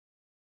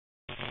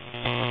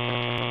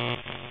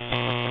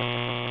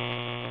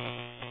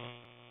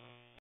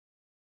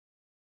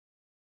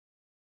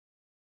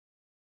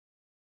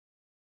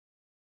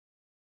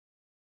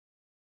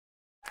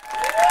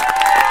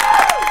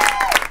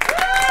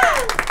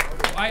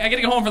I get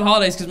to go home for the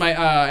holidays because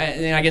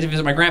and I get to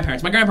visit my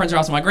grandparents. My grandparents are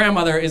awesome. My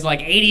grandmother is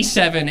like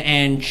 87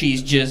 and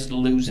she's just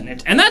losing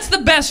it. And that's the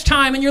best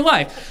time in your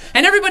life.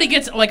 And everybody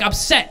gets like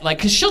upset, like,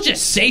 cause she'll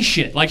just say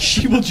shit. Like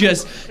she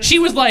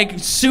was like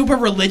super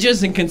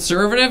religious and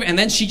conservative, and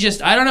then she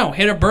just, I don't know,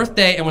 hit her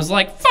birthday and was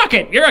like, fuck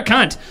it, you're a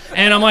cunt.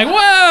 And I'm like,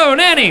 whoa,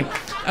 Nanny.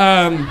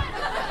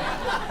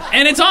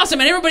 And it's awesome,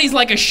 and everybody's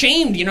like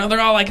ashamed, you know, they're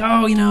all like,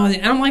 oh, you know,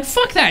 and I'm like,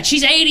 fuck that,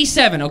 she's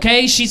 87,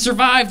 okay? She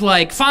survived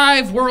like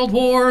 5 world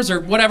wars or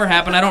whatever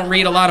happened. I don't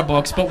read a lot of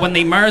books, but when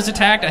the Mars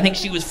attacked, I think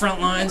she was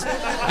front lines.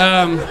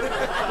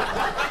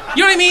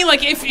 You know what I mean?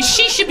 Like, if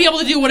she should be able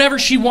to do whatever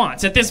she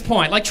wants at this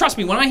point. Like, trust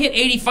me, when I hit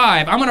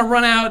 85, I'm gonna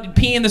run out,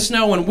 pee in the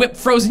snow, and whip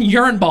frozen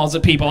urine balls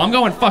at people. I'm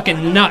going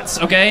fucking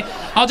nuts, okay?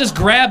 I'll just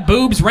grab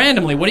boobs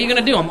randomly. What are you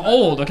gonna do? I'm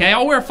old, okay?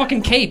 I'll wear a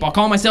fucking cape. I'll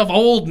call myself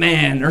Old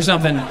Man or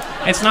something.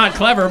 It's not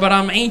clever, but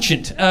I'm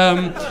ancient.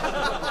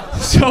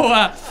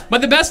 But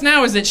the best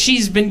now is that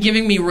she's been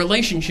giving me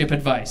relationship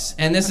advice,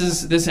 and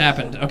this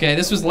happened. Okay,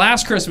 this was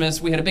last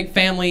Christmas. We had a big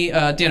family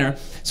dinner,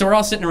 so we're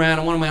all sitting around,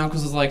 and one of my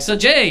uncles was like, "So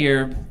Jay,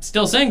 you're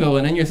still single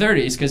and in your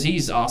 30s, because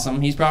he's awesome.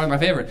 He's probably my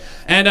favorite."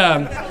 And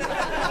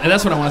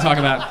that's what I want to talk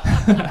about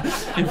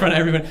in front of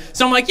everybody.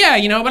 So I'm like, yeah,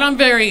 you know, but I'm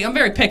very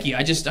picky.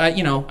 I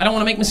don't want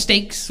to make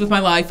mistakes with my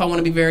life. I want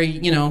to be very,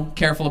 you know,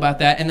 careful about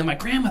that. And then my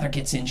grandmother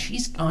gets in.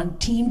 She's on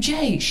Team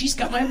Jay. She's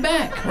got my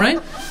back,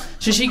 right?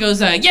 So she goes,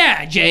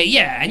 yeah, Jay,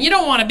 yeah, and you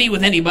don't want to be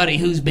with anybody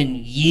who's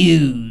been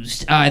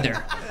used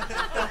either.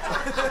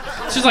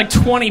 There's like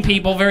 20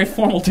 people, very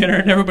formal dinner,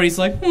 and everybody's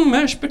like,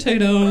 mashed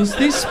potatoes.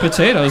 These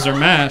potatoes are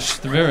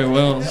mashed very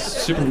well,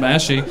 super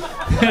mashy.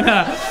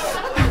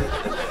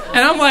 And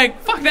I'm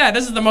like, fuck that,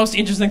 this is the most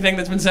interesting thing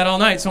that's been said all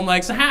night. So I'm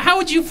like, so how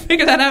would you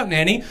figure that out,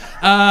 Nanny?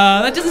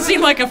 That doesn't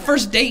seem like a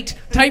first date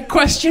type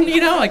question,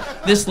 you know? Like,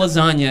 this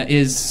lasagna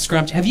is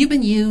scrumptious. Have you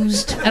been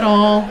used at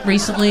all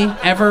recently,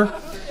 ever?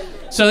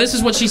 So this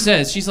is what she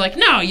says. She's like,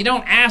 no, you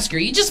don't ask her.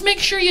 You just make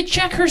sure you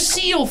check her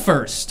seal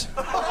first.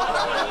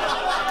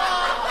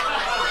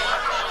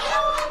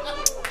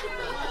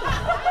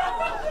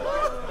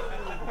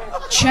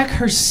 Check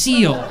her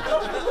seal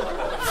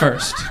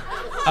first.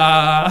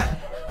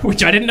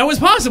 Which I didn't know was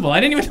possible. I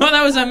didn't even know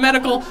that was a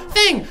medical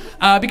thing.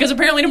 Because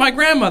apparently to my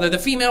grandmother, the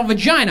female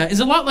vagina is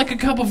a lot like a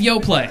cup of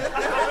Yoplait.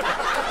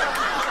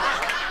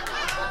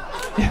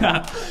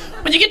 Yeah.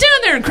 When you get down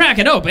there and crack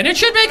it open, it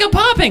should make a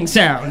popping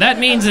sound. That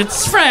means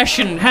it's fresh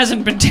and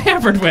hasn't been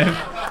tampered with.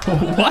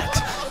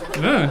 What?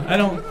 I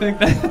don't think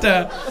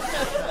that,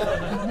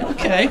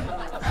 okay.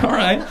 All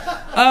right.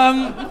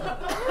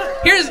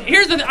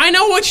 Here's the I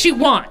know what she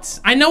wants.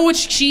 I know what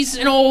she's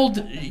of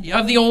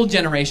the old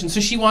generation, so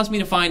she wants me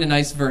to find a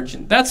nice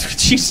virgin. That's what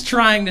she's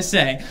trying to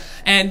say.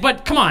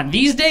 But come on,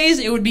 these days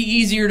it would be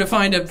easier to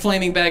find a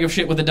flaming bag of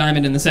shit with a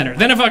diamond in the center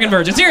than a fucking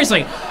virgin.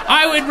 Seriously,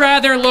 I would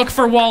rather look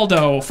for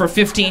Waldo for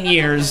 15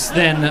 years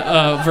than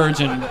a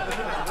virgin.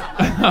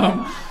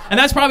 And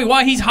that's probably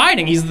why he's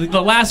hiding. He's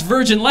the last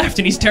virgin left,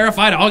 and he's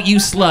terrified of all you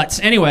sluts.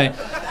 Anyway,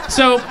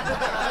 so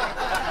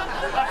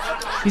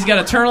he's got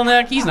a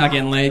turtleneck. He's not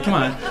getting laid. Come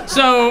on.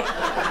 So,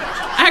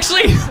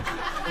 actually,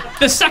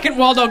 the second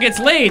Waldo gets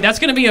laid, that's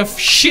gonna be a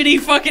shitty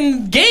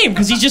fucking game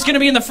because he's just gonna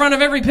be in the front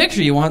of every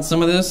picture. You want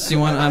some of this?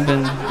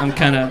 I'm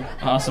kind of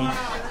awesome.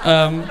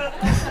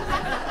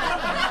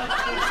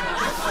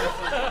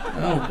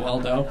 Oh,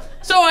 Waldo.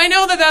 So I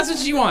know that that's what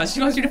she wants. She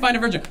wants you to find a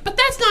virgin. But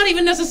that's not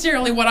even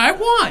necessarily what I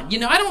want. You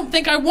know, I don't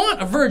think I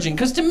want a virgin.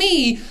 Because to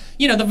me,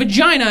 you know, the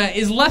vagina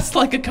is less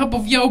like a cup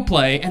of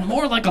Yoplait and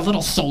more like a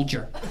little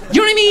soldier. You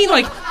know what I mean?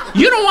 Like,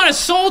 you don't want a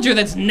soldier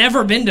that's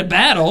never been to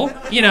battle,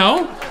 you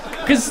know?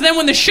 Because then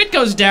when the shit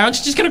goes down,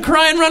 she's just going to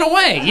cry and run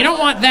away. You don't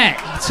want that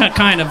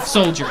kind of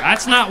soldier.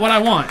 That's not what I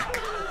want.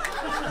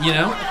 You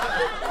know?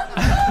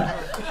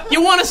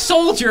 You want a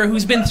soldier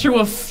who's been through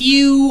a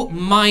few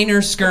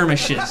minor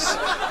skirmishes.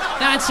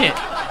 That's it.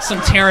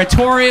 Some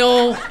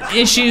territorial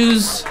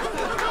issues.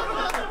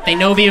 They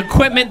know the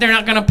equipment. They're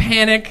not gonna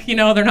panic. You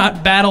know, they're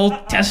not battle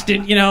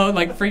tested. You know,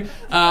 like free.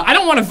 I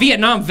don't want a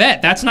Vietnam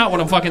vet. That's not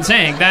what I'm fucking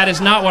saying. That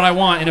is not what I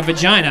want in a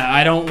vagina.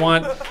 I don't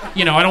want,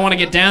 you know, I don't want to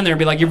get down there and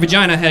be like, your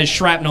vagina has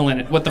shrapnel in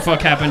it. What the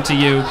fuck happened to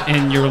you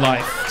in your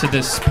life to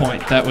this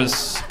point? That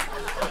was,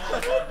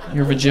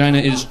 your vagina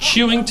is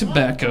chewing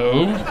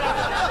tobacco.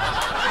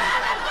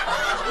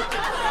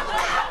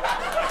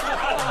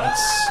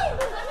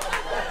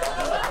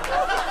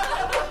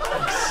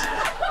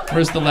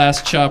 Where's the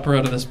last chopper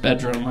out of this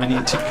bedroom? I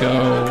need to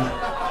go.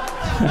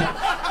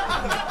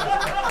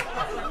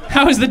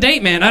 How was the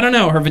date, man? I don't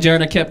know. Her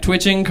vagina kept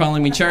twitching,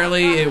 calling me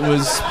Charlie. It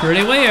was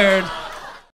pretty weird.